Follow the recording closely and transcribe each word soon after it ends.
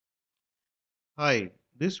Hi,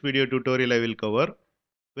 this video tutorial I will cover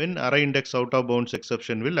when array index out of bounds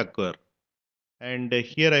exception will occur. And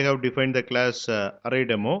here I have defined the class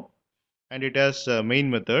ArrayDemo and it has a main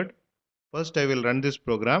method. First I will run this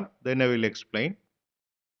program, then I will explain.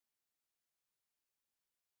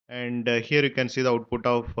 And here you can see the output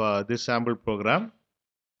of this sample program.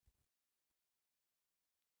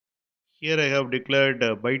 Here I have declared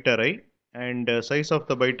byte array and size of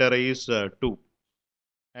the byte array is 2.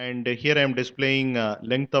 And here I am displaying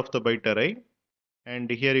length of the byte array and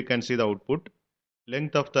here you can see the output.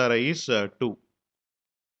 Length of the array is 2.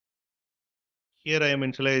 Here I am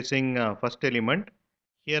initializing first element.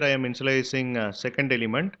 Here I am initializing second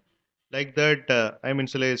element. Like that I am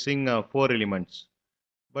initializing 4 elements.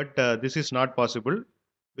 But this is not possible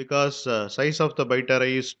because size of the byte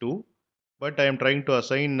array is 2. But I am trying to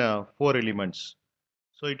assign 4 elements.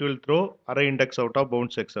 So it will throw array index out of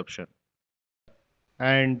bounds exception.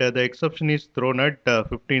 And the exception is thrown at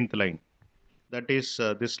 15th line. That is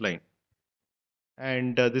this line.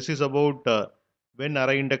 And this is about when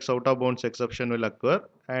array index out of bounds exception will occur.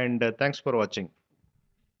 And thanks for watching.